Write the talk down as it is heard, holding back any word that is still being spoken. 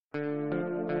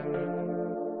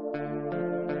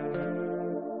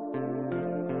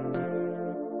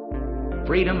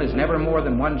freedom is never more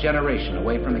than one generation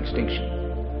away from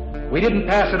extinction. We didn't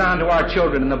pass it on to our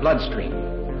children in the bloodstream.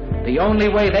 The only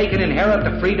way they can inherit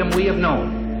the freedom we have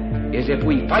known is if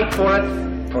we fight for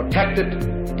it, protect it,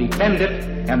 defend it,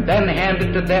 and then hand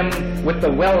it to them with the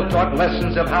well-taught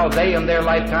lessons of how they in their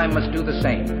lifetime must do the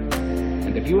same.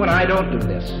 And if you and I don't do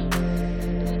this,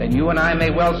 then you and I may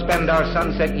well spend our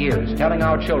sunset years telling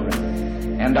our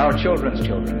children and our children's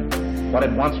children what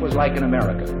it once was like in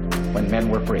America when men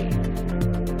were free.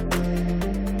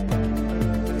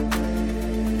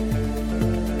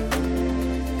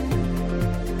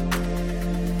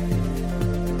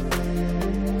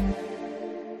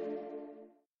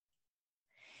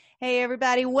 Hey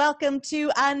everybody, welcome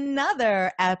to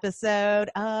another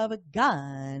episode of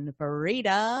Gun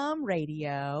Freedom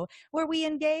Radio, where we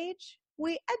engage,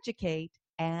 we educate,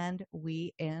 and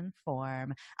we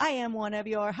inform. I am one of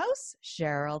your hosts,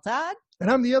 Cheryl Todd. And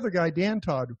I'm the other guy, Dan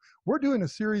Todd. We're doing a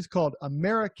series called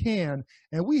American,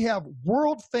 and we have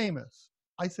world famous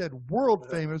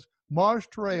Maj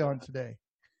Toure on today.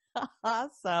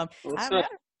 Awesome.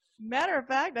 Matter of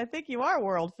fact, I think you are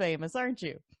world famous, aren't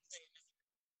you?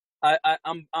 I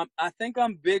think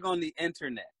I'm big on the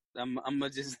internet. I'm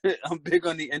big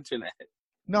on the internet.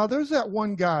 Now there's that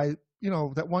one guy,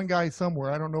 that one guy somewhere.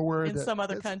 I don't know where. In some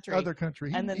other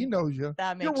country. He knows you.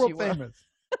 That makes You're you world famous.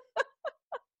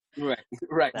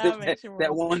 Right. That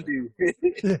one dude.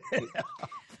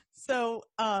 So,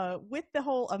 with the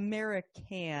whole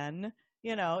American,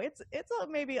 it's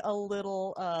maybe a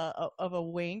little of a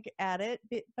wink at it,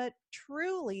 but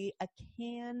truly a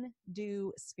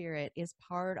can-do spirit is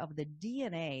part of the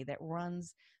DNA that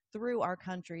runs through our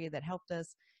country that helped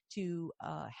us to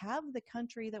have the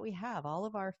country that we have. All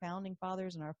of our founding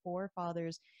fathers and our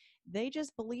forefathers, they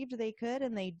just believed they could,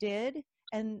 and they did.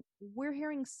 And we're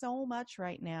hearing so much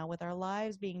right now with our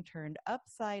lives being turned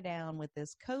upside down with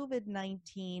this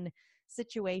COVID-19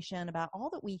 situation about all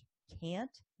that we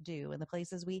can't do and the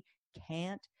places we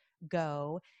can't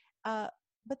go.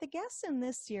 But the guests in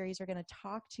this series are going to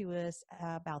talk to us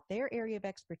about their area of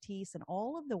expertise and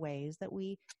all of the ways that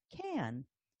we can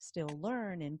still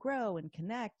learn and grow and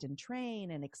connect and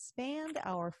train and expand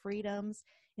our freedoms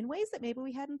in ways that maybe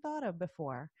we hadn't thought of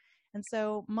before. And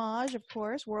so Maj, of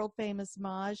course, world famous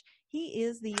Maj, he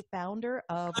is the founder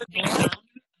of Black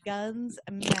Guns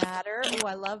Matter. Oh,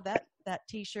 I love that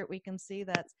t-shirt. We can see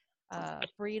that's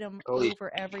freedom over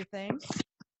everything.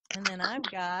 And then I've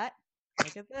got,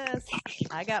 look at this,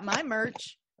 I got my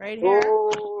merch right here.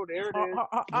 Oh, there it is.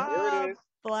 There it is.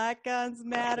 Black Guns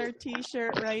Matter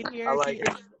t-shirt right here. I like it.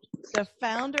 The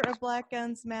founder of Black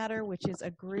Guns Matter, which is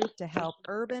a group to help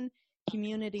urban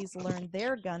communities learn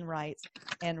their gun rights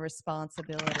and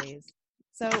responsibilities.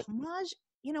 So, Maj,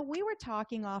 we were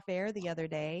talking off air the other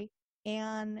day,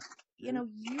 and,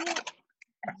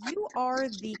 you are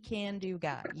the can-do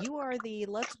guy. You are the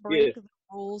let's break the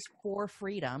rules for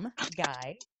freedom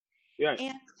guy. Yeah.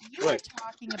 And you were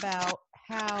talking about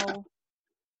how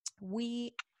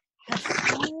we have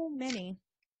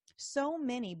so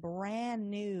many brand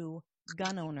new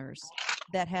gun owners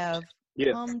that have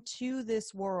come to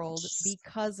this world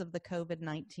because of the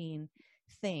COVID-19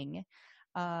 thing.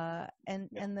 That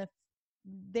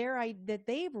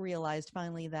they've realized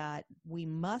finally that we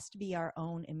must be our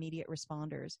own immediate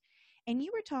responders. And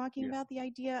you were talking about the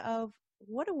idea of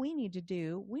what do we need to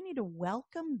do? We need to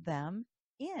welcome them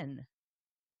in,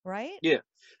 right?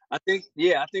 I think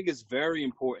it's very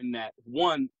important that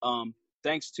one,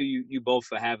 thanks to you both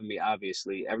for having me.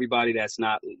 Obviously, everybody that's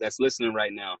listening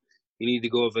right now, you need to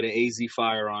go over to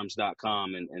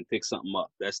azfirearms.com and pick something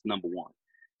up. That's number one.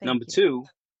 Number two,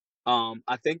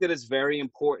 I think that it's very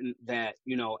important that,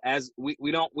 as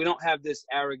we don't have this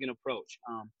arrogant approach.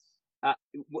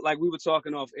 Like we were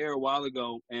talking off air a while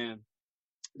ago, and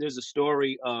there's a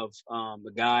story of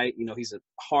a guy, he's a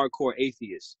hardcore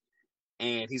atheist,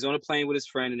 and he's on a plane with his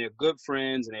friend, and they're good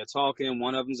friends, and they're talking.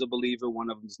 One of them's a believer,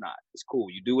 one of them's not. It's cool.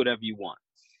 You do whatever you want.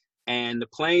 And the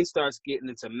plane starts getting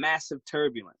into massive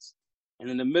turbulence. And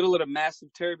in the middle of the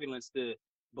massive turbulence, the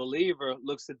believer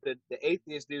looks at the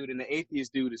atheist dude, and the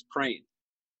atheist dude is praying.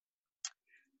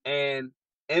 And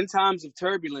in times of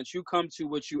turbulence, you come to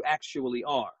what you actually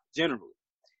are, generally.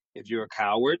 If you're a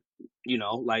coward,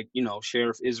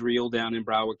 Sheriff Israel down in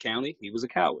Broward County, he was a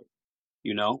coward.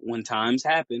 When times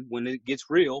happen, when it gets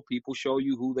real, people show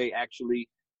you who they actually,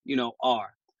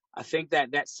 are. I think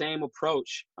that same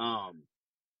approach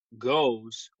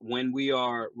goes when we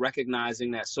are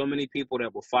recognizing that so many people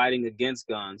that were fighting against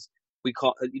guns,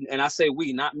 and I say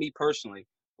we, not me personally,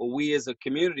 but we as a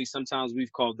community, sometimes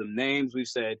we've called them names. We've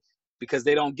said, because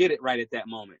they don't get it right at that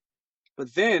moment.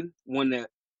 But then when the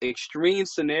extreme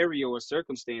scenario or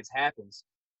circumstance happens,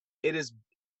 it is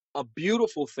a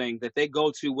beautiful thing that they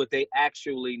go to what they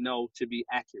actually know to be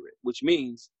accurate, which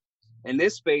means in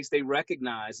this space, they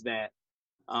recognize that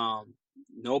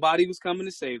nobody was coming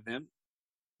to save them.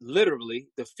 Literally,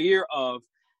 the fear of,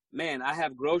 man, I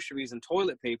have groceries and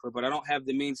toilet paper, but I don't have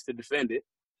the means to defend it.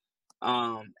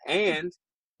 And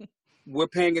we're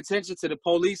paying attention to the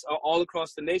police all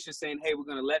across the nation saying, hey, we're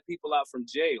going to let people out from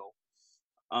jail,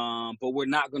 but we're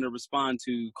not going to respond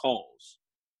to calls.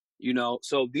 You know,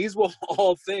 so these were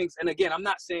all things. And again, I'm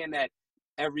not saying that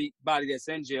everybody that's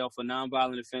in jail for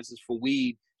nonviolent offenses for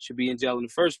weed should be in jail in the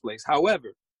first place. However,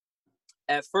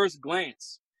 at first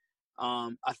glance,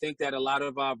 I think that a lot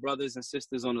of our brothers and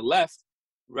sisters on the left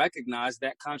recognize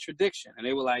that contradiction. And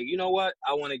they were like, you know what?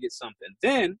 I want to get something.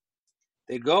 Then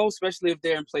they go, especially if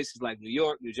they're in places like New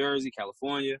York, New Jersey,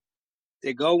 California,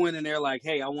 they go in and they're like,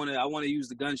 hey, I want to use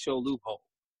the gun show loophole.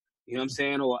 You know what I'm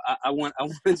saying? Or I want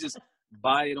to just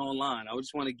buy it online. I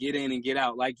just want to get in and get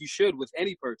out like you should with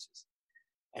any purchase.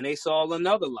 And they saw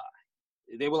another lie.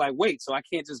 They were like, wait, so I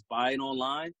can't just buy it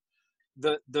online?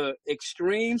 The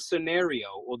extreme scenario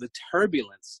or the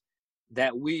turbulence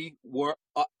that we were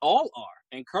all are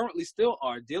and currently still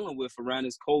are dealing with around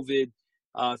this COVID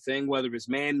thing, whether it's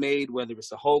man-made, whether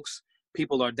it's a hoax,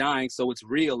 people are dying, so it's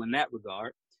real in that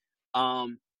regard.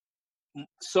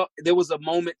 So there was a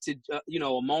moment to,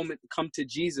 a moment come to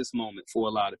Jesus moment for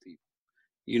a lot of people.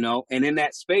 You know, and in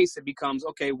that space, it becomes,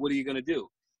 okay, what are you going to do?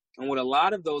 And with a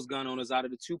lot of those gun owners out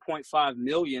of the 2.5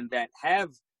 million that have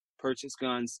purchased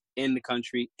guns in the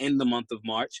country in the month of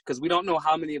March, because we don't know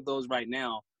how many of those right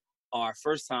now are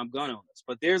first-time gun owners,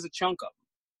 but there's a chunk of them.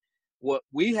 What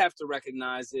we have to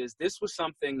recognize is this was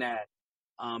something that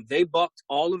they bucked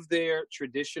all of their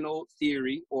traditional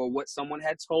theory or what someone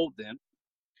had told them.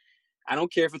 I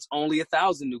don't care if it's only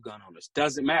 1,000 new gun owners.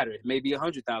 Doesn't matter. It may be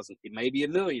 100,000. It may be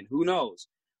 1 million. Who knows?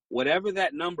 Whatever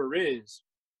that number is,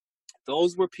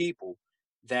 those were people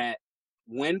that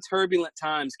when turbulent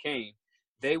times came,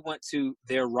 they went to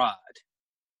their rod,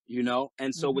 you know?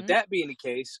 And so with that being the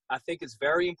case, I think it's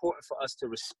very important for us to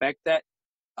respect that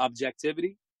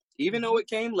objectivity, even though it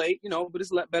came late, you know, but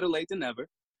it's better late than never.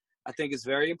 I think it's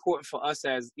very important for us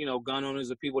as, you know, gun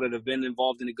owners or people that have been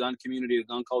involved in the gun community or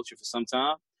gun culture for some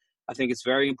time. I think it's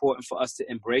very important for us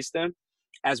to embrace them,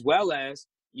 as well as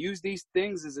use these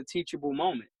things as a teachable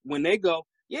moment. When they go,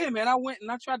 yeah, man, I went and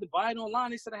I tried to buy it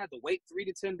online. They said I had to wait 3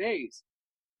 to 10 days.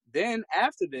 Then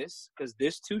after this, because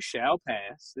this too shall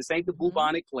pass, this ain't the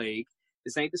bubonic plague,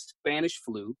 this ain't the Spanish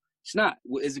flu. It's not.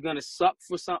 Is it going to suck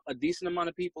for a decent amount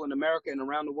of people in America and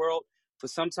around the world for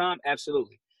some time?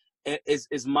 Absolutely.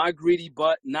 Is my greedy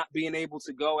butt not being able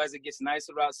to go as it gets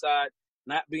nicer outside,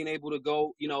 not being able to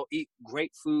go, you know, eat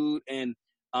great food and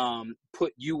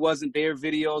put You Wasn't There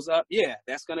videos up? Yeah,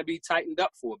 that's going to be tightened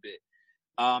up for a bit.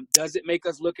 Does it make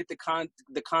us look at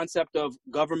the concept of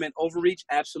government overreach?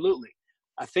 Absolutely.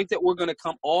 I think that we're going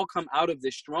to all come out of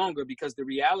this stronger, because the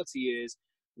reality is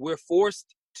we're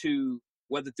forced to,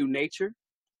 whether through nature,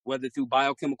 whether through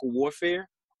biochemical warfare,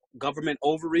 government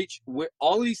overreach,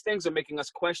 all of these things are making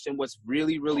us question what's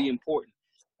really, really important.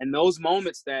 And those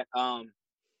moments that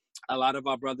a lot of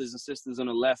our brothers and sisters on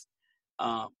the left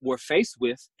were faced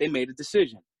with, they made a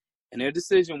decision. And their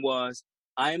decision was,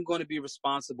 I am going to be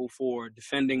responsible for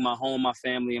defending my home, my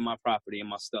family, and my property, and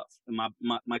my stuff, and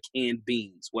my canned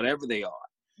beans, whatever they are.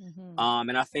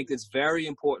 And I think it's very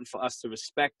important for us to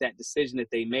respect that decision that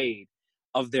they made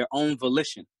of their own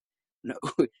volition.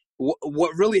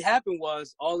 What really happened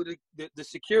was all of the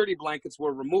security blankets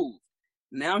were removed.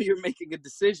 Now you're making a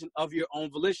decision of your own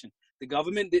volition. The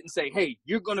government didn't say, hey,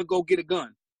 you're going to go get a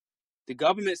gun. The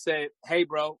government said, hey,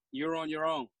 bro, you're on your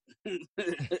own.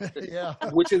 Yeah.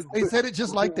 Which is, they said it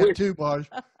just like that too, Baj.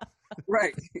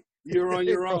 Right. You're on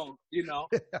your own, you know.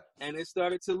 Yeah. And it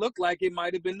started to look like it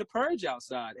might have been the purge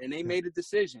outside, and they made a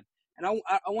decision. And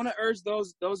I want to urge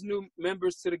those new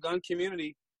members to the gun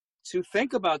community to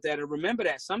think about that and remember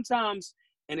that sometimes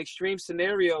in extreme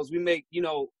scenarios we make, you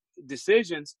know,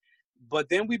 decisions, but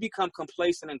then we become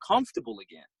complacent and comfortable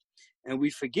again, and we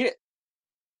forget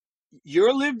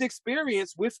your lived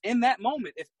experience within that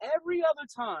moment. If every other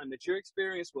time that you're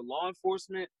experienced with law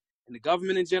enforcement and the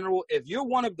government in general, if you're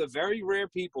one of the very rare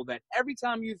people that every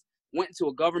time you've went into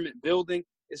a government building,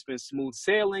 it's been smooth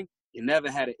sailing, you never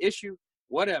had an issue,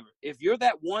 whatever. If you're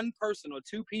that one person or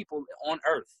two people on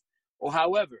earth, or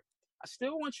however, I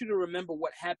still want you to remember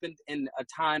what happened in a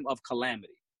time of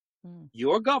calamity.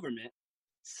 Your government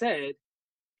said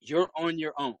you're on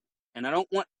your own. And I don't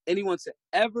want anyone to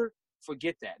ever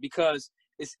forget that, because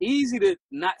it's easy to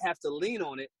not have to lean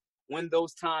on it when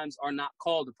those times are not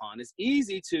called upon. It's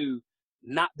easy to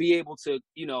not be able to,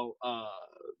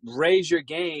 raise your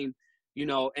game,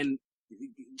 and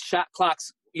shot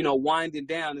clocks, winding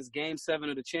down. It's game 7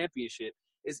 of the championship.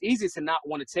 It's easy to not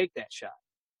want to take that shot.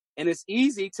 And it's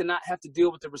easy to not have to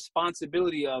deal with the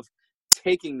responsibility of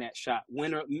taking that shot,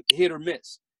 win or hit or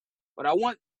miss. But I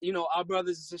want, our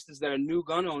brothers and sisters that are new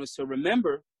gun owners to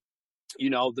remember,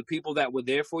 the people that were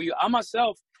there for you. I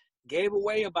myself gave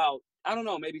away about, I don't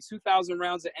know, maybe 2,000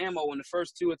 rounds of ammo in the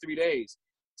first 2 or 3 days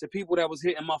to people that was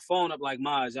hitting my phone up like,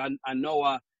 Maj, I know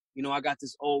I got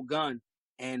this old gun.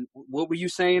 And what were you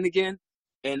saying again?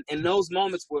 And those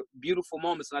moments were beautiful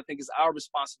moments. And I think it's our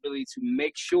responsibility to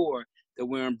make sure that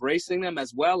we're embracing them,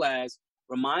 as well as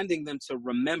reminding them to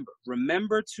remember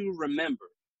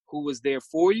who was there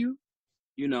for you,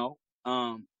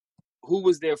 who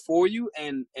was there for you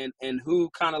and who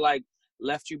kind of like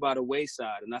left you by the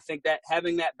wayside. And I think that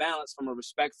having that balance from a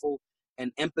respectful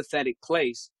and empathetic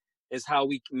place is how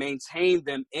we maintain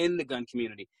them in the gun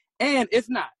community. And if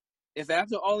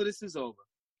after all of this is over,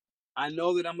 I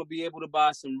know that I'm going to be able to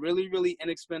buy some really, really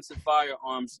inexpensive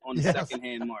firearms on the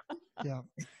secondhand market. Yeah.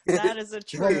 That is a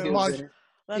true.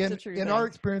 That's a true in thing. our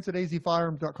experience at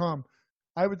azfirearms.com,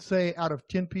 I would say out of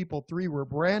 10 people, 3 were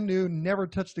brand new, never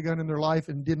touched a gun in their life,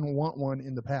 and didn't want one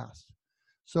in the past.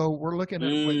 So we're looking at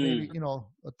maybe,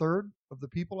 a third of the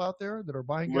people out there that are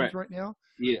buying guns right now.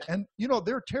 Yeah. And,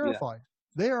 they're terrified.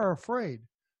 Yeah. They are afraid.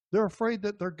 They're afraid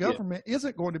that their government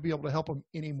isn't going to be able to help them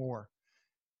anymore.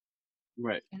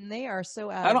 Right. And they are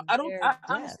so out I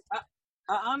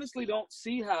honestly don't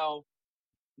see how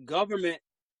government,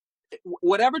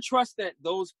 whatever trust that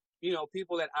those,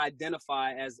 people that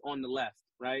identify as on the left,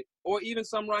 right, or even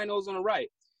some rhinos on the right,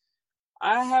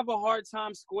 I have a hard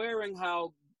time squaring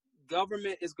how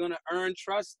government is going to earn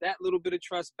trust, that little bit of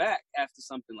trust back after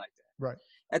something like that. Right.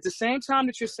 At the same time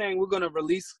that you're saying we're going to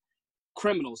release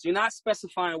criminals, you're not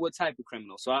specifying what type of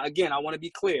criminal. So again, I want to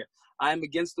be clear. I am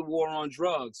against the war on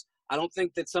drugs. I don't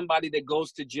think that somebody that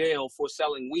goes to jail for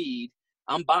selling weed,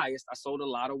 I'm biased. I sold a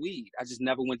lot of weed. I just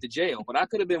never went to jail. But I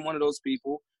could have been one of those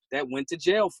people that went to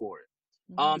jail for it.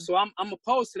 Mm-hmm. So I'm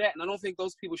opposed to that, and I don't think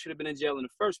those people should have been in jail in the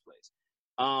first place.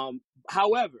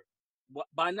 However,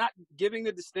 by not giving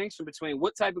the distinction between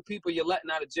what type of people you're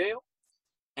letting out of jail,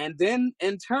 and then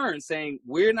in turn saying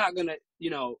we're not going to,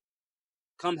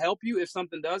 come help you if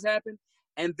something does happen,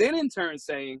 and then in turn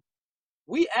saying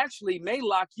we actually may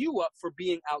lock you up for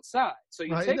being outside. So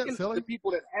you're taking the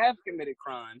people that have committed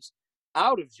crimes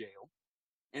out of jail,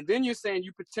 and then you're saying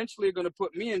you potentially are going to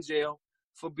put me in jail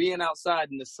for being outside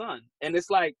in the sun. And it's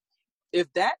like, if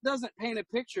that doesn't paint a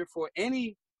picture for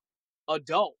any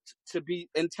adult to be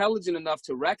intelligent enough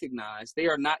to recognize they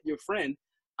are not your friend,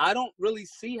 I don't really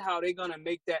see how they're going to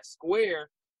make that square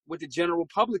with the general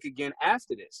public again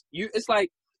after this. It's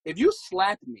like, if you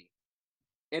slap me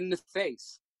in the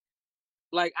face,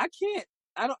 like,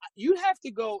 you have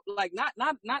to go, like, not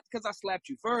because I slapped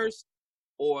you first,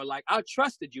 or like I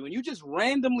trusted you and you just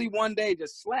randomly one day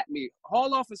just slap me,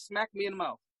 haul off and smack me in the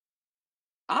mouth.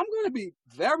 I'm going to be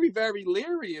very, very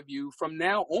leery of you from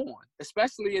now on,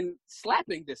 especially in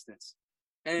slapping distance.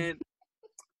 And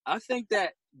I think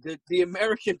that the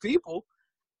American people,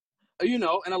 and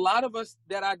a lot of us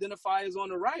that identify as on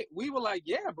the right, we were like,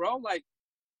 yeah, bro, like,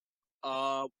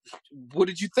 what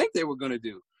did you think they were going to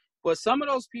do? But some of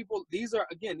those people, these are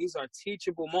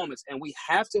teachable moments, and we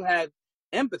have to have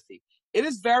empathy. It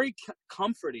is very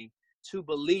comforting to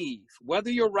believe, whether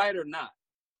you're right or not,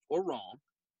 or wrong,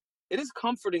 it is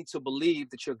comforting to believe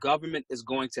that your government is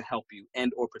going to help you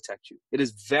and or protect you. It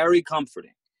is very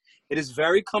comforting. It is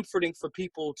very comforting for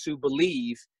people to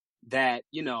believe that,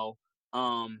 we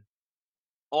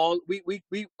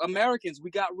Americans,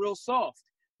 we got real soft.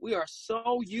 We are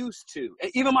so used to,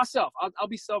 even myself, I'll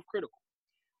be self-critical.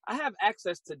 I have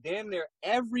access to damn near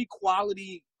every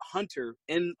quality hunter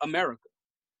in America.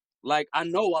 Like, I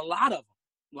know a lot of them,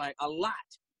 like a lot.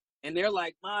 And they're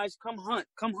like, Maj, come hunt.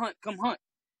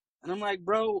 And I'm like,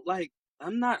 bro, like,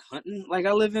 I'm not hunting. Like,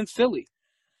 I live in Philly.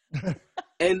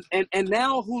 and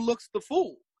now who looks the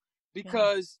fool?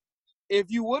 Because if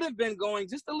you would have been going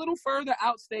just a little further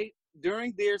outstate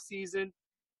during deer season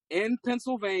in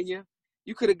Pennsylvania,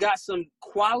 you could have got some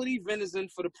quality venison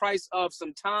for the price of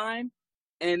some time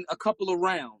and a couple of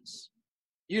rounds.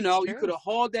 You could have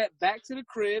hauled that back to the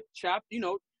crib, chopped,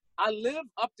 I live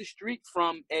up the street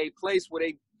from a place where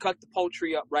they cut the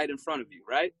poultry up right in front of you,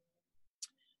 right?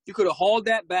 You could have hauled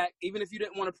that back, even if you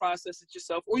didn't want to process it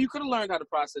yourself, or you could have learned how to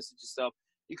process it yourself.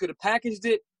 You could have packaged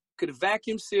it, could have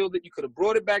vacuum sealed it, you could have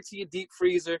brought it back to your deep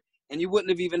freezer, and you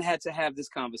wouldn't have even had to have this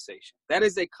conversation. That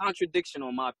is a contradiction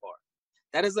on my part.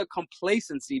 That is a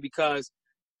complacency because,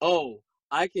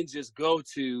 I can just go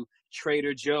to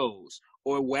Trader Joe's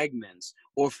or Wegmans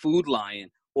or Food Lion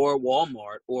or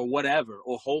Walmart or whatever,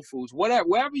 or Whole Foods, whatever,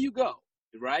 wherever you go,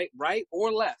 right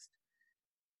or left.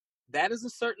 That is a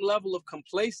certain level of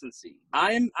complacency.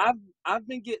 I've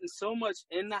been getting so much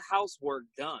in the housework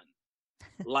done,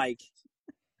 like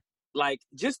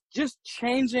just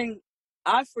changing.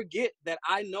 I forget that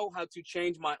I know how to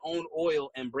change my own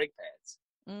oil and brake pads.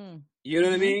 You know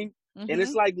what I mean? And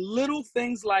it's like little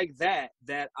things like that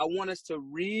I want us to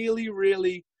really,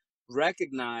 really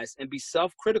recognize and be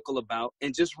self-critical about,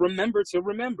 and just remember to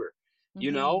remember,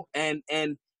 you know, and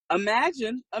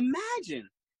imagine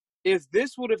if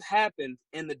this would have happened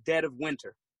in the dead of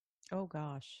winter. Oh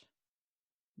gosh.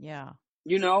 Yeah.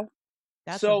 You know,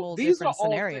 that's so a whole these different are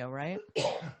all scenario, right?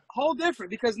 Whole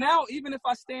different, because now even if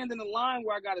I stand in a line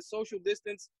where I got a social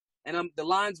distance and the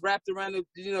line's wrapped around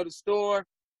the store,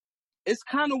 it's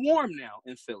kind of warm now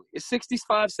in Philly. It's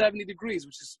 65, 70 degrees,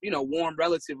 which is, warm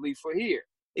relatively for here.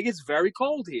 It gets very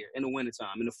cold here in the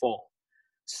wintertime, in the fall.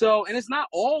 So, and it's not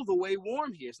all the way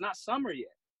warm here. It's not summer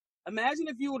yet. Imagine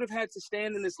if you would have had to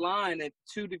stand in this line at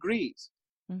 2 degrees.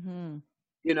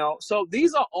 So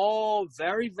these are all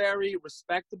very, very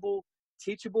respectable,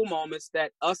 teachable moments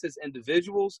that us as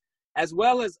individuals, as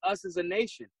well as us as a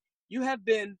nation, you have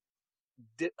been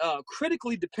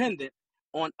critically dependent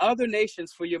on other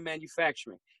nations for your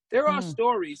manufacturing. There are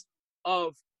stories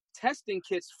of testing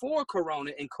kits for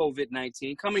Corona and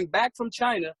COVID-19 coming back from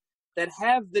China that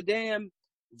have the damn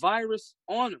virus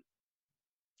on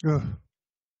them.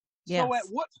 Yes. So at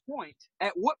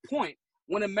what point,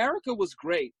 when America was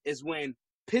great is when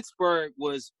Pittsburgh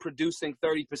was producing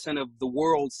 30% of the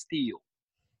world's steel.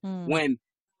 When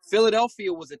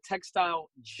Philadelphia was a textile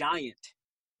giant.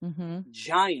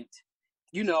 Giant.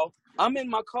 I'm in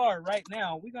my car right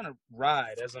now. We're going to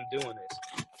ride as I'm doing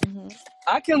this.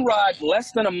 I can ride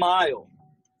less than a mile.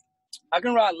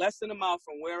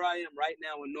 From where I am right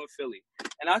now in North Philly.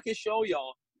 And I can show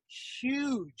y'all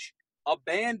huge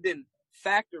abandoned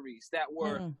factories that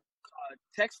were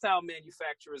textile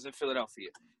manufacturers in Philadelphia.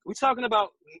 We're talking about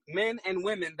men and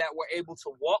women that were able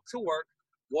to walk to work,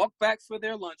 walk back for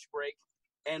their lunch break,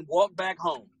 and walk back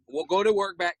home. We'll go to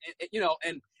work back,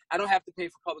 and I don't have to pay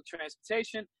for public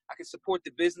transportation. I can support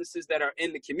the businesses that are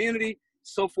in the community,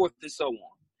 so forth and so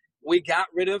on. We got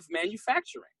rid of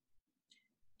manufacturing.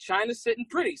 China's sitting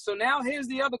pretty. So now here's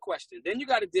the other question. Then you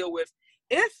got to deal with,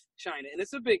 if China, and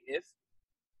it's a big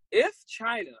if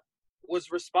China was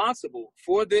responsible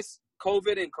for this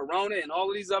COVID and Corona and all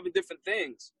of these other different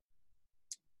things,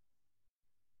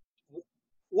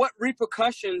 what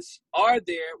repercussions are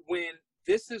there when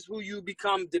this is who you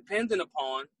become dependent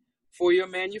upon for your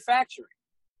manufacturing?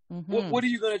 What are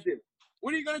you going to do?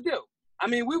 What are you going to do? I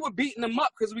mean, we were beating them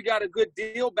up because we got a good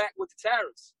deal back with the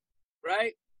tariffs,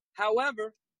 right?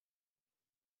 However,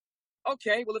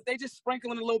 okay, well, if they just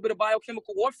sprinkle in a little bit of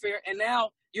biochemical warfare and now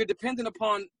you're dependent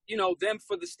upon, them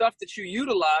for the stuff that you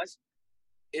utilize,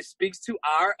 it speaks to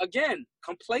our, again,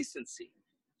 complacency.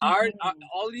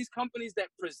 All of these companies that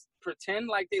pretend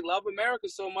like they love America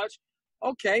so much,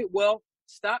 okay, well,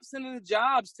 stop sending the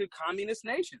jobs to communist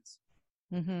nations.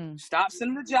 Stop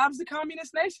sending the jobs to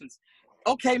communist nations.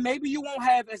 Okay, maybe you won't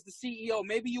have, as the CEO,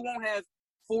 maybe you won't have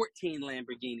 14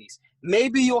 Lamborghinis.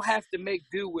 Maybe you'll have to make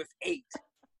do with 8.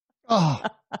 Oh,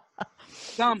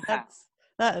 somehow.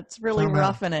 That's really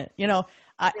roughing it.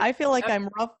 I feel like I'm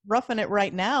roughing it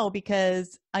right now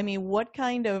because, I mean, what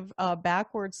kind of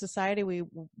backward society are we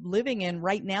living in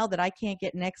right now that I can't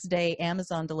get next day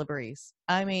Amazon deliveries?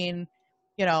 I mean,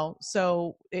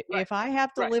 so if I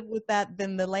have to live with that,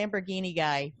 then the Lamborghini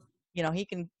guy, he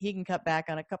can cut back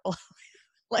on a couple of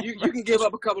you can give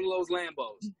up a couple of those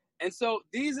Lambos. And so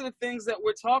these are the things that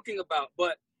we're talking about.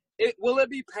 But will it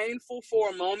be painful for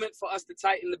a moment for us to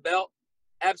tighten the belt?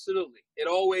 Absolutely. It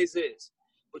always is.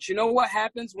 But you know what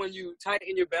happens when you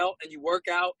tighten your belt and you work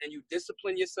out and you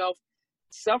discipline yourself?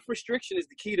 Self-restriction is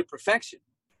the key to perfection.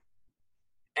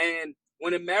 And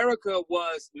when America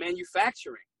was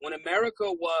manufacturing, when America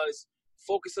was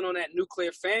focusing on that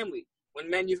nuclear family,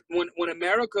 when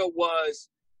America was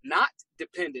not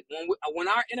dependent, when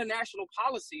our international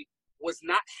policy was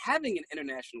not having an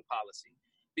international policy,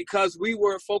 because we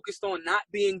were focused on not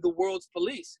being the world's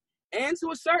police. And to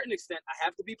a certain extent, I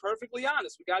have to be perfectly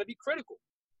honest, we got to be critical.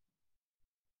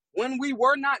 When we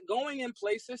were not going in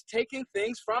places, taking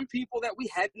things from people that we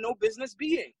had no business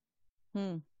being.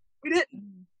 We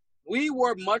didn't. We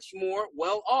were much more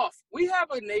well off. We have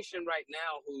a nation right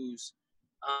now whose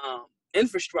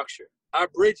infrastructure, our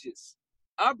bridges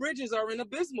are in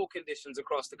abysmal conditions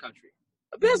across the country.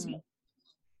 Abysmal.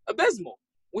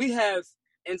 We have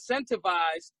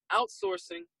incentivized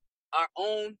outsourcing our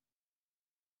own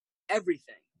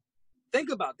everything. Think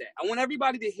about that. I want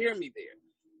everybody to hear me there.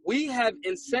 We have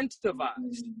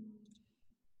incentivized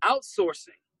outsourcing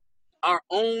our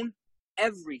own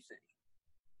everything.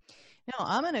 No,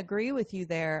 I'm going to agree with you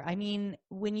there. I mean,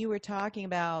 when you were talking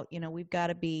about, we've got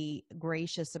to be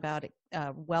gracious about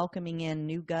welcoming in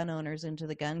new gun owners into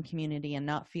the gun community and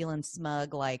not feeling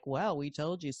smug like, well, we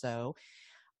told you so.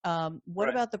 What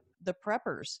about the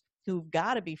preppers who've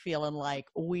got to be feeling like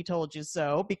we told you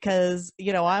so? Because,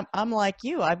 I'm like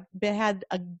you. I've had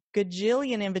a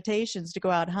gajillion invitations to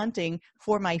go out hunting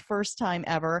for my first time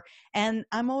ever. And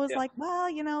I'm always like,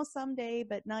 well, someday,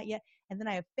 but not yet. And then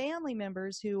I have family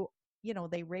members who,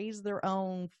 they raise their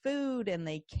own food and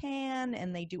they can,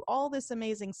 and they do all this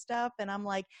amazing stuff. And I'm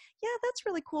like, yeah, that's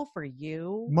really cool for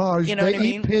you. Maj, they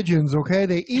eat pigeons, okay?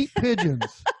 They eat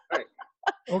pigeons. Right.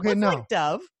 Okay, well, no. Like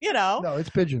dove, No, it's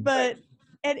pigeon. But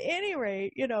at any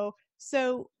rate,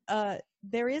 so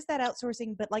there is that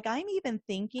outsourcing. But like, I'm even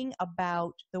thinking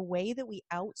about the way that we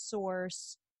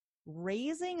outsource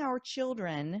raising our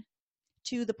children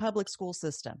to the public school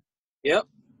system. Yep.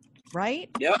 Right?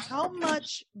 Yep. How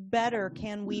much better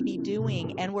can we be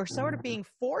doing? And we're sort of being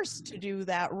forced to do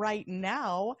that right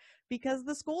now because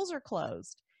the schools are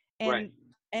closed. And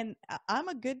I'm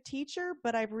a good teacher,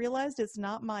 but I've realized it's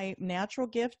not my natural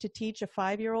gift to teach a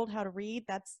 5-year-old how to read.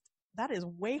 That is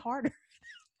way harder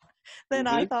than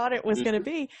I thought it was going to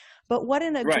be. But what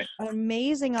an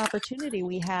amazing opportunity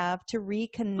we have to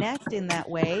reconnect in that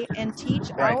way and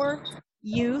teach our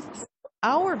youth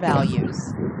our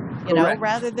values.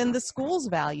 Rather than the school's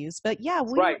values. But yeah,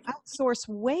 we outsource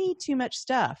way too much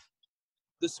stuff.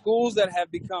 The schools that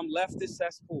have become leftist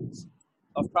cesspools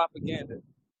of propaganda.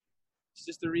 It's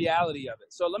just the reality of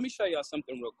it. So let me show y'all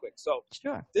something real quick. So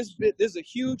sure. This is a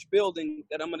huge building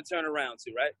that I'm going to turn around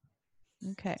to, right?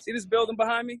 Okay. See this building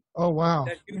behind me? Oh, wow.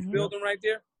 That huge building right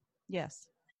there? Yes.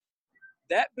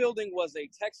 That building was a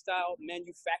textile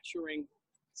manufacturing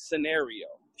scenario.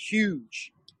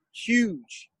 Huge.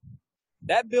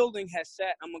 That building has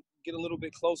sat, I'm going to get a little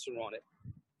bit closer on it.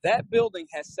 That building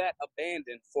has sat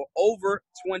abandoned for over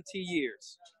 20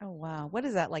 years. Oh, wow. What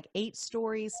is that, like 8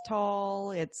 stories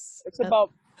tall? It's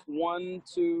about 1,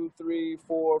 2, 3,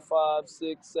 4, 5,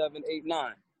 6, 7, 8,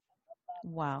 9.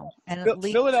 Wow. And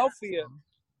Philadelphia,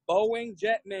 Boeing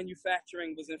jet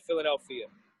manufacturing was in Philadelphia.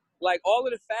 Like all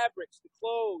of the fabrics, the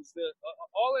clothes,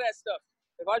 all of that stuff.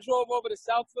 If I drove over to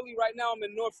South Philly, right now I'm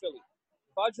in North Philly.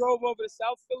 If I drove over to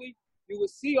South Philly, you would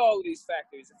see all of these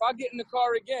factories. If I get in the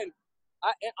car again,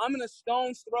 I'm in a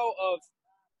stone's throw of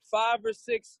 5 or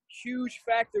 6 huge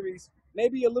factories,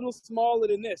 maybe a little smaller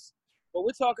than this. But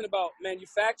we're talking about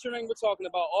manufacturing. We're talking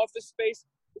about office space.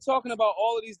 We're talking about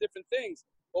all of these different things.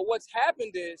 But what's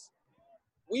happened is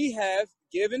we have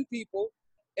given people,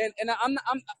 and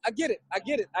I get it.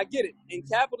 In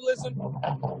capitalism,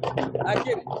 I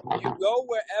get it. You go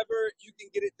wherever you can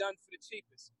get it done for the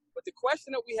cheapest. But the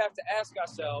question that we have to ask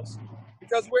ourselves,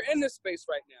 because we're in this space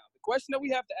right now, the question that we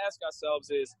have to ask ourselves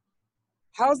is,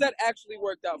 how's that actually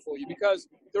worked out for you? Because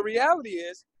the reality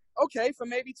is, okay, for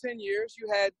maybe 10 years, you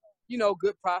had,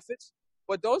 good profits,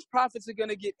 but those profits are going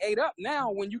to get ate up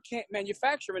now when you can't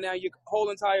manufacture, and now your whole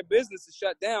entire business is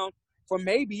shut down for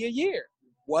maybe a year.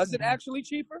 Was it actually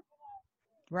cheaper?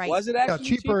 Right. Was it actually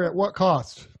cheaper at what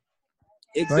cost?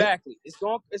 Exactly.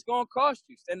 Right? It's going to cost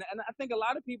you. And I think a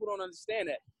lot of people don't understand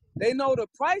that. They know the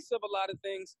price of a lot of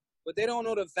things, but they don't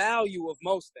know the value of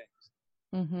most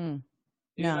things. Mm-hmm.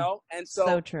 You know? And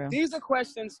so true. These are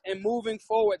questions in moving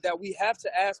forward that we have to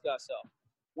ask ourselves.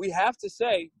 We have to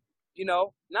say,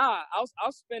 I'll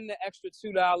spend the extra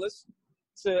 $2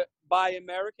 to buy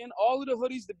American. All of the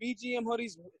hoodies, the BGM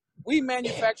hoodies, we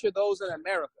manufacture those in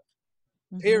America,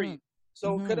 period.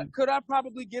 So could I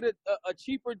probably get a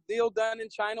cheaper deal done in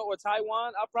China or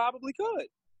Taiwan? I probably could.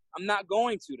 I'm not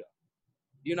going to, though.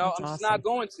 That's I'm just awesome. not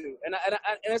going to. And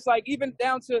it's like even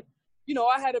down to,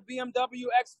 I had a BMW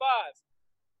X5.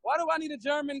 Why do I need a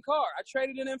German car? I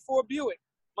traded it in for a Buick.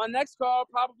 My next car, I'll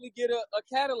probably get a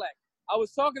Cadillac. I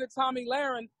was talking to Tommy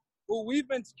Laren, who we've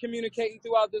been communicating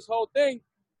throughout this whole thing,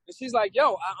 and she's like,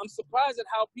 yo, I'm surprised at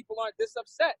how people aren't this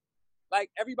upset. Like,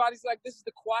 everybody's like, this is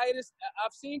the quietest.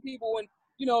 I've seen people and,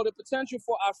 the potential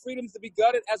for our freedoms to be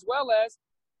gutted, as well as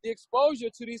the exposure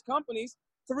to these companies.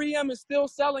 3M is still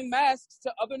selling masks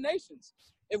to other nations.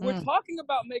 If we're talking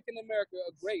about making America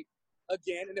great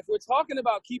again, and if we're talking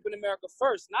about keeping America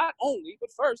first, not only, but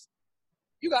first,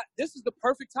 this is the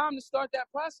perfect time to start that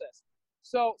process.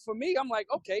 So for me, I'm like,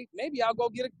 okay, maybe I'll go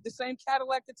get the same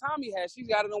Cadillac that Tommy has. She's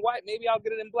got it in white. Maybe I'll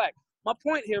get it in black. My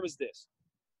point here is this.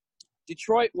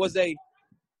 Detroit was an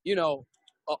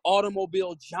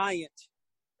automobile giant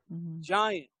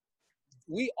Giant.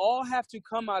 We all have to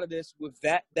come out of this with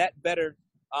that better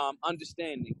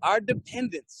understanding. Our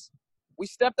dependence. We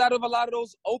stepped out of a lot of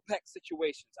those OPEC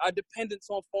situations. Our dependence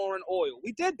on foreign oil.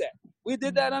 We did that. We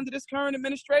did that under this current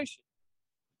administration.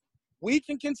 We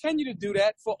can continue to do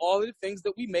that for all of the things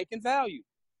that we make and value.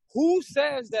 Who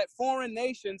says that foreign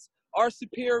nations are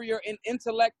superior in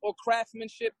intellect or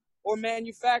craftsmanship or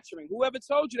manufacturing? Whoever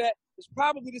told you that is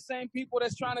probably the same people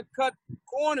that's trying to cut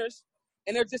corners,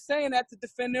 and they're just saying that to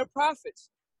defend their profits.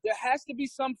 There has to be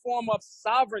some form of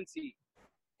sovereignty.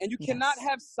 And you cannot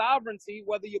have sovereignty,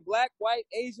 whether you're black, white,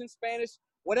 Asian, Spanish,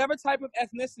 whatever type of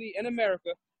ethnicity in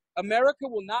America. America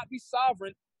will not be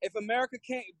sovereign if America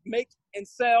can't make and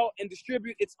sell and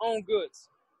distribute its own goods.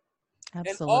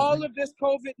 Absolutely. And all of this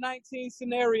COVID-19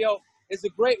 scenario is a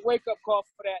great wake-up call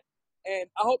for that. And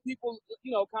I hope people,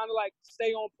 kind of like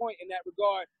stay on point in that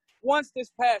regard once this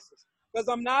passes. Because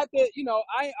I'm not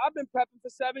I've been prepping for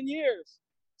 7 years.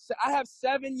 So I have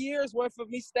 7 years worth of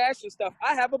me stashing stuff.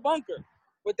 I have a bunker,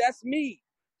 but that's me.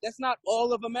 That's not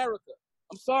all of America.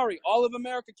 I'm sorry. All of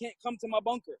America can't come to my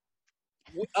bunker.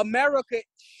 America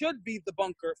should be the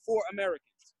bunker for Americans.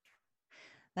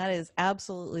 That is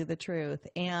absolutely the truth.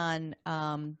 And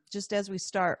just as we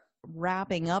start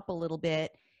wrapping up a little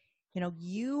bit,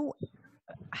 you,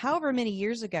 however many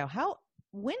years ago,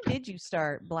 when did you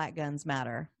start Black Guns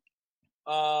Matter?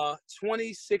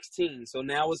 2016. So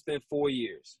now it's been 4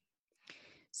 years.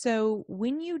 So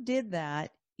when you did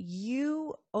that,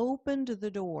 you opened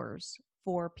the doors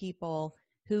for people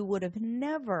who would have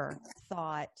never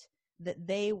thought that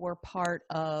they were part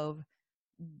of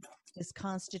this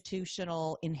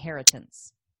constitutional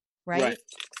inheritance, right?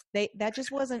 That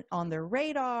just wasn't on their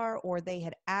radar, or they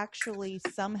had actually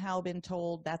somehow been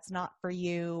told that's not for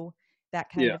you, that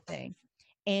kind of thing.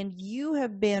 And you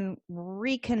have been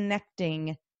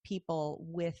reconnecting people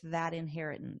with that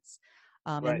inheritance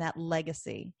and that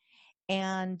legacy.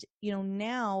 And,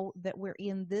 now that we're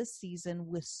in this season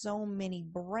with so many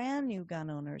brand new gun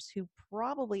owners who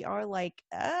probably are like,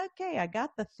 okay, I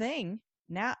got the thing.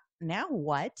 Now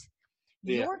what?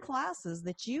 Your classes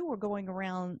that you were going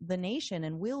around the nation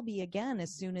and will be again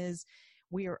as soon as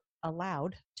we are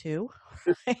allowed to.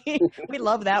 Right? We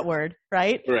love that word,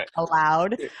 right?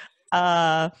 Allowed.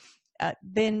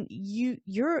 Then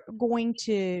you're going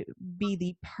to be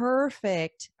the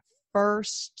perfect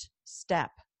first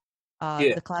step.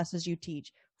 The classes you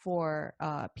teach for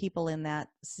people in that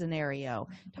scenario.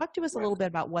 Talk to us a little bit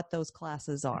about what those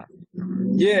classes are.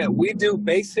 Yeah, we do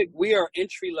we are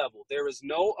entry level. There is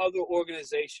no other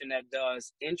organization that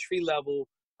does entry level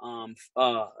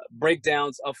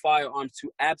breakdowns of firearms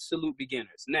to absolute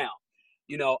beginners. Now,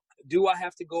 do I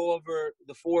have to go over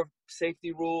the 4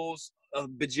 safety rules a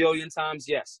bajillion times?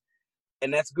 Yes.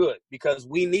 And that's good, because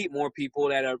we need more people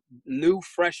that are new,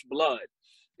 fresh blood.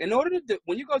 When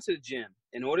you go to the gym,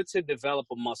 in order to develop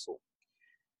a muscle,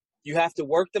 you have to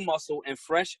work the muscle, and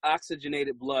fresh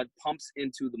oxygenated blood pumps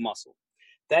into the muscle.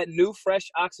 That new, fresh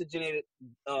oxygenated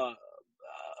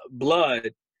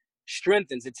blood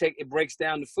strengthens. It breaks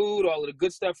down the food, all of the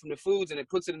good stuff from the foods, and it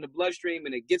puts it in the bloodstream,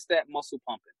 and it gets that muscle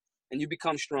pumping, and you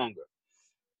become stronger.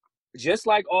 Just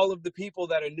like all of the people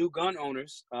that are new gun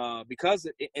owners, because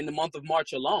in the month of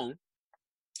March alone,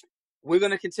 we're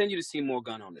going to continue to see more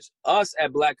gun owners. Us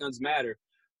at Black Guns Matter,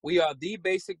 we are the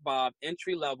basic Bob,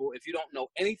 entry level. If you don't know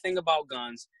anything about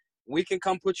guns, we can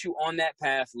come put you on that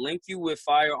path, link you with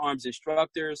firearms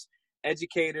instructors,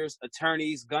 educators,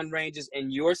 attorneys, gun ranges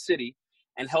in your city,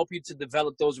 and help you to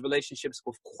develop those relationships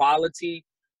with quality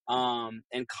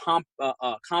and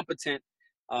competent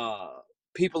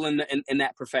people in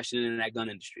that profession and in that gun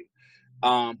industry.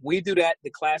 We do that.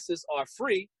 The classes are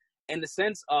free. In the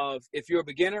sense of, if you're a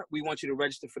beginner, we want you to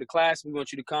register for the class. We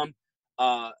want you to come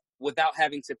without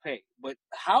having to pay. But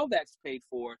how that's paid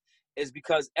for is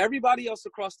because everybody else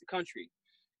across the country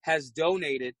has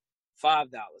donated $5,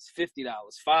 $50,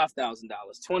 $5,000,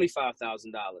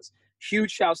 $25,000.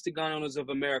 Huge shouts to Gun Owners of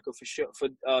America for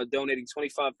donating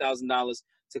 $25,000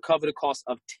 to cover the cost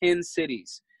of 10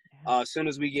 cities. As soon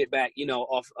as we get back,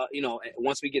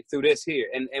 once we get through this here.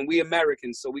 And we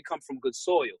Americans, so we come from good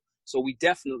soil. So we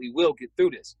definitely will get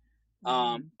through this.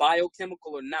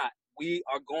 Biochemical or not, we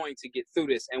are going to get through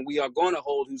this, and we are going to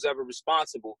hold who's ever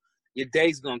responsible. Your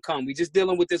day's going to come. We just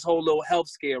dealing with this whole little health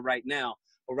scare right now.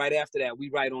 But right after that, we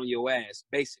right on your ass,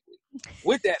 basically.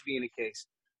 With that being the case.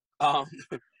 I'm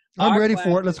ready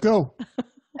for it. Let's go.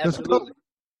 Absolutely.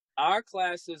 Our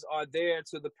classes are there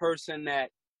to the person that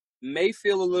may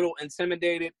feel a little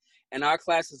intimidated, and our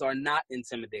classes are not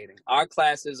intimidating. Our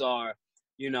classes are,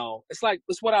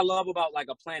 it's what I love about like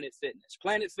a Planet Fitness.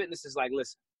 Planet Fitness is like,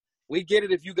 listen, We get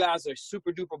it if you guys are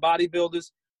super duper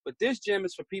bodybuilders, but this gym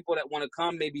is for people that want to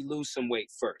come, maybe lose some weight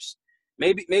first.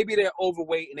 Maybe they're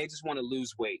overweight and they just want to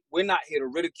lose weight. We're not here to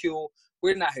ridicule.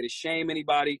 We're not here to shame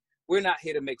anybody. We're not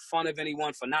here to make fun of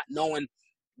anyone for not knowing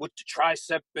what the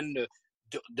tricep and the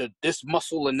this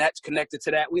muscle and that's connected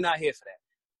to that. We're not here for that.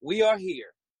 We are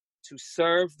here to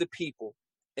serve the people,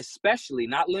 especially,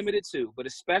 not limited to, but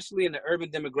especially in the urban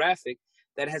demographic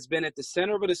that has been at the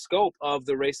center of the scope of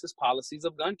the racist policies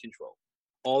of gun control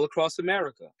all across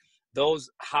America. Those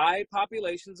high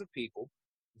populations of people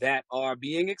that are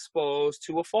being exposed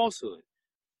to a falsehood.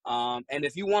 And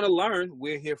if you want to learn,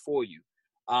 we're here for you.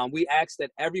 We ask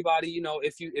that everybody, you know,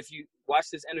 if you watch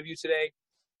this interview today,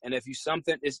 and if you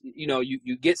something is, you know,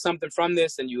 you get something from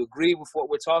this and you agree with what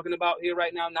we're talking about here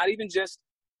right now, not even just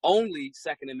only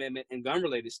Second Amendment and gun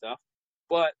related stuff,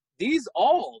 but these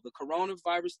all, the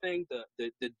coronavirus thing, that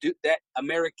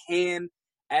American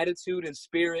attitude and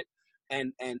spirit,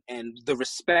 and the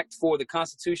respect for the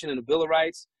Constitution and the Bill of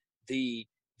Rights, the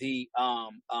you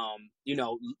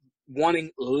know,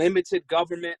 wanting limited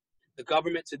government, the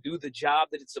government to do the job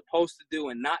that it's supposed to do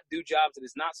and not do jobs that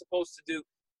it's not supposed to do.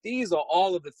 These are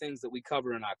all of the things that we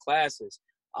cover in our classes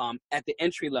at the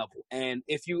entry level. And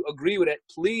if you agree with it,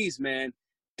 please, man,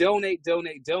 donate.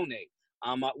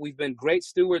 We've been great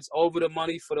stewards over the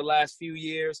money for the last few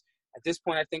years. At this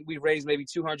point, I think we've raised maybe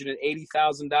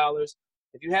 $280,000.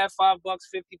 If you have $5, $50,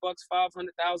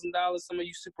 $500,000, some of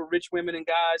you super rich women and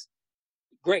guys,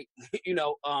 great, you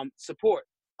know, support.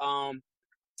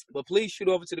 But please shoot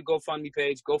over to the GoFundMe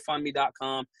page,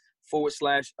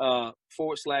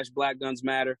 gofundme.com/Black Guns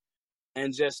Matter,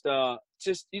 and just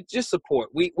support.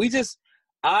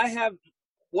 I have,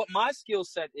 what my skill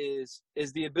set is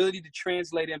the ability to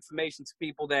translate information to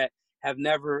people that have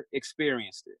never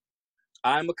experienced it.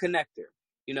 I'm a connector.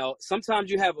 You know, sometimes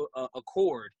you have a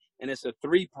cord and it's a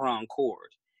 3-prong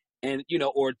cord, and, you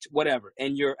know, or whatever,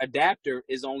 and your adapter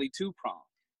is only 2-prong.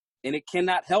 And it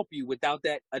cannot help you without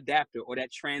that adapter or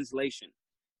that translation.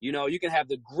 You know, you can have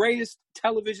the greatest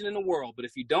television in the world, but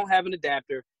if you don't have an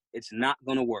adapter, it's not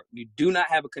going to work. You do not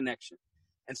have a connection.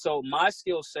 And so my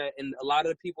skill set, and a lot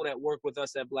of the people that work with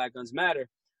us at Black Guns Matter,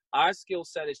 our skill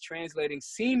set is translating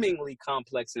seemingly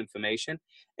complex information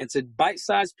into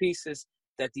bite-sized pieces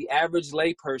that the average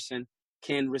layperson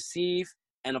can receive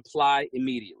and apply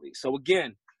immediately. So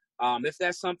again, if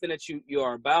that's something that you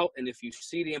are about, and if you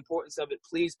see the importance of it,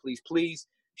 please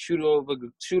shoot over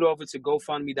to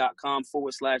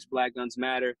GoFundMe.com/Black Guns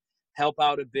Matter. Help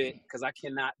out a bit, because I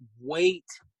cannot wait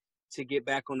to get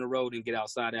back on the road and get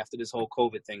outside after this whole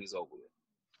COVID thing is over with.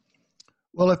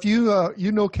 Well, if you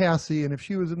you know Cassie, and if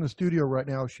she was in the studio right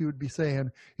now, she would be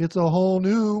saying, "It's a whole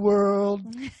new world."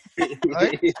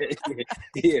 Right?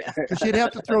 Yeah. She'd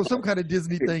have to throw some kind of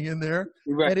Disney thing in there,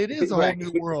 Right. and it is a whole Right.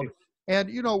 new world. And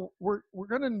you know, we're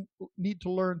going to need to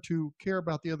learn to care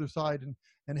about the other side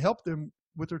and help them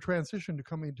with their transition to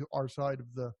coming to our side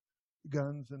of the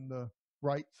guns and the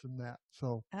rights and that.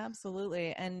 So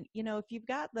Absolutely. And, you know, if you've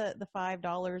got the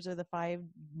 $5 or the $5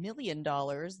 million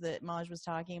that Maj was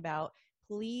talking about,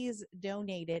 please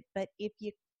donate it. But if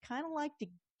you kind of like to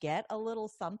get a little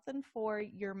something for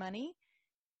your money,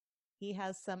 he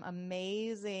has some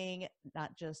amazing,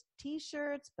 not just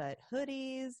t-shirts, but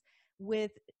hoodies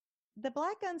with the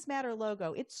Black Guns Matter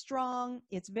logo. It's strong.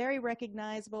 It's very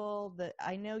recognizable.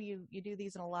 I know you do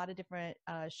these in a lot of different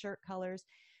shirt colors,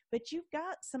 but you've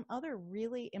got some other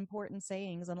really important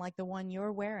sayings, unlike the one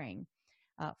you're wearing.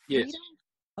 Freedom Yes.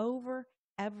 over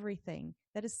everything.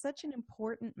 That is such an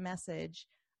important message.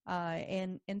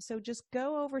 And so just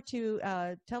go over to,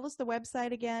 tell us the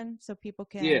website again so people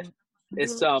can. Yeah.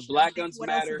 It's Black Guns what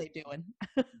Matter. else are they doing?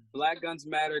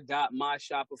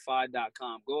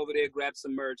 blackgunsmatter.myshopify.com. Go over there, grab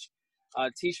some merch.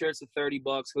 T-shirts are $30,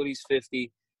 hoodies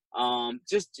 $50.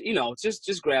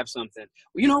 Just grab something.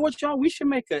 You know what, y'all? We should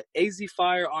make a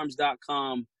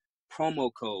azfirearms.com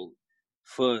promo code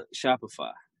for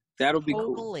Shopify. That'll be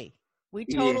cool. Totally. We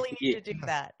totally need to do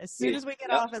that. As soon as we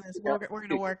get off of this, we're going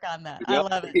to work on that. I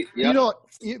love it. you know,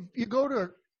 if you go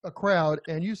to a crowd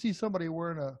and you see somebody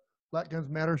wearing a Black Guns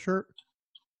Matter shirt,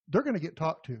 they're going to get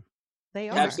talked to. They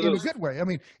are. Absolutely. In a good way. I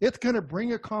mean, it's going to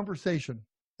bring a conversation,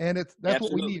 and that's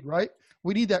what we need, right?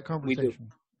 We need that conversation.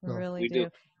 We really We do. do.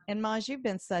 And Maj, you've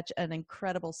been such an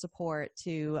incredible support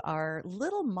to our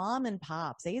little mom and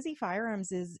pops. AZ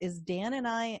Firearms is Dan and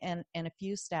I and a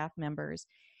few staff members.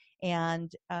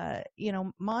 And,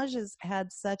 Maj has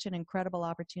had such an incredible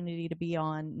opportunity to be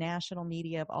on national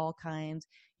media of all kinds.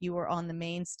 You were on the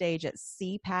main stage at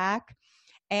CPAC,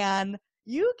 and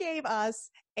you gave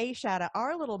us a shout out,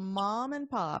 our little mom and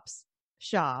pops,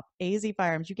 shop, AZ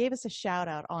Firearms, you gave us a shout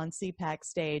out on CPAC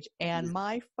stage, and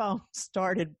my phone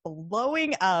started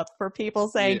blowing up for people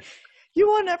saying, you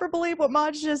will never believe what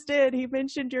Maj just did. He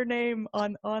mentioned your name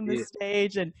on the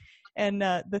stage. And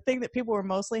the thing that people were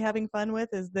mostly having fun with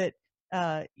is that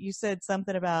you said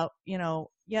something about,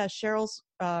 Cheryl's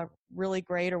really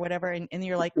great or whatever. And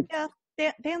you're like,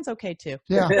 yeah, Dan's okay too.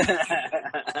 Yeah.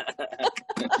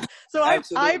 So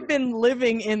I've been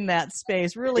living in that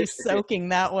space, really soaking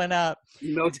that one up.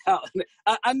 No doubt.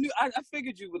 I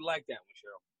figured you would like that one,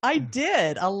 Cheryl. I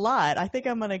did a lot. I think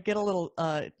I'm going to get a little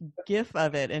GIF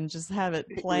of it and just have it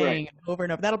playing over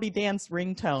and over. That'll be Dan's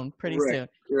ringtone pretty soon.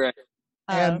 Right.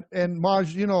 And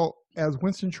Maj, as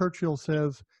Winston Churchill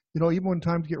says, even when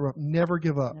times get rough, never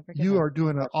give up. You are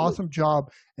doing an awesome job,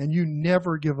 and you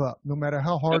never give up, no matter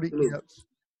how hard it gets.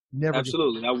 Never.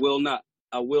 Absolutely. I will not.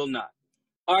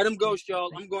 All right, I'm going,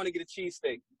 y'all. I'm going to get a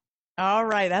cheesesteak. All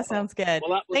right, that sounds good.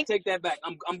 Well, let's take that back.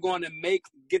 I'm going to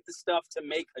get the stuff to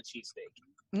make a cheesesteak.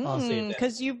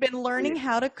 Because you've been learning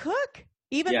how to cook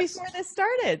even before this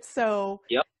started. So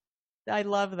I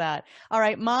love that. All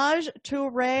right, Maj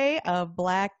Toure of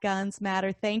Black Guns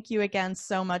Matter. Thank you again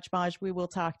so much, Maj. We will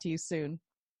talk to you soon.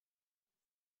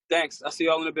 Thanks. I'll see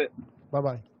y'all in a bit.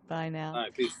 Bye-bye. Bye now. All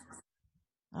right, peace.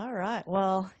 All right.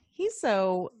 Well, he is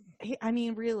so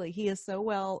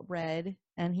well read,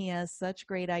 and he has such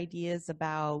great ideas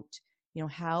about,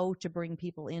 how to bring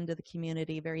people into the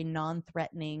community, very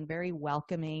non-threatening, very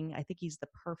welcoming. I think he's the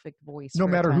perfect voice. No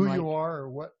matter who you are or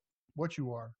what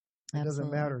you are. It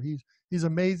doesn't matter. He's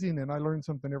amazing, and I learn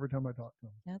something every time I talk to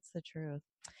him. That's the truth.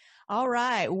 All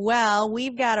right. Well,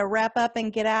 we've got to wrap up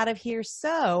and get out of here.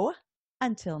 So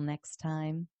until next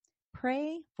time,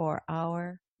 pray for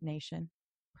our nation.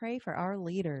 Pray for our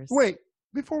leaders. Wait,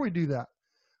 before we do that,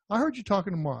 I heard you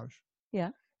talking to Maj. Yeah.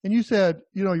 And you said,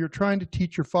 you're trying to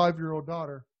teach your 5-year-old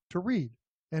daughter to read.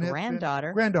 And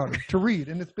granddaughter to read.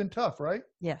 And it's been tough, right?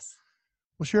 Yes.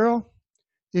 Well, Cheryl,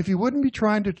 if you wouldn't be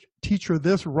trying to teach her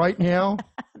this right now,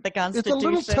 the Constitution. It's a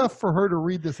little tough for her to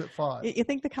read this at 5. You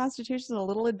think the Constitution is a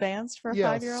little advanced for a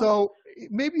 5-year-old? So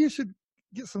maybe you should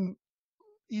get some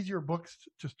easier books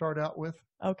to start out with.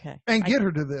 Okay. And get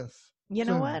her to this. You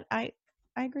know what? I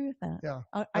agree with that. Yeah.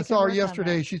 I saw her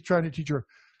yesterday. She's trying to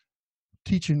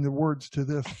teaching the words to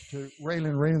this to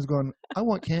Raylan. Raylan's going, I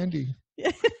want candy.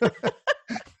 Hey,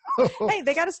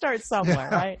 they got to start somewhere,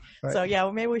 right? So,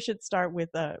 well, maybe we should start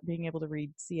with being able to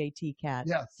read CAT cat,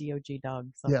 DOG dog.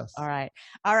 So. Yes. All right.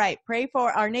 Pray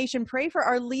for our nation. Pray for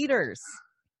our leaders.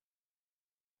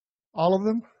 All of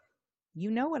them?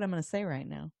 You know what I'm going to say right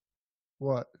now.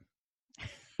 What?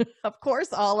 Of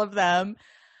course, all of them.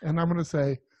 And I'm going to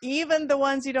say, even the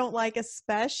ones you don't like,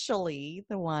 especially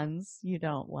the ones you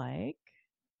don't like.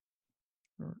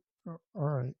 All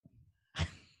right.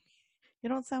 You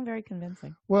don't sound very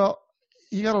convincing. Well,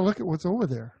 you got to look at what's over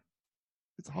there.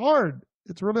 It's hard.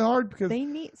 It's really hard because they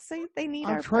need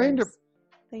I'm trying to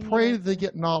pray they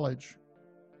get knowledge,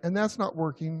 and that's not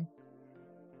working.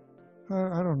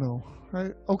 I don't know.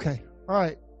 Okay. All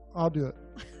right. I'll do it.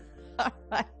 All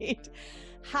right.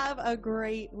 Have a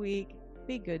great week.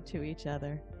 Be good to each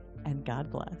other, and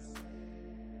God bless.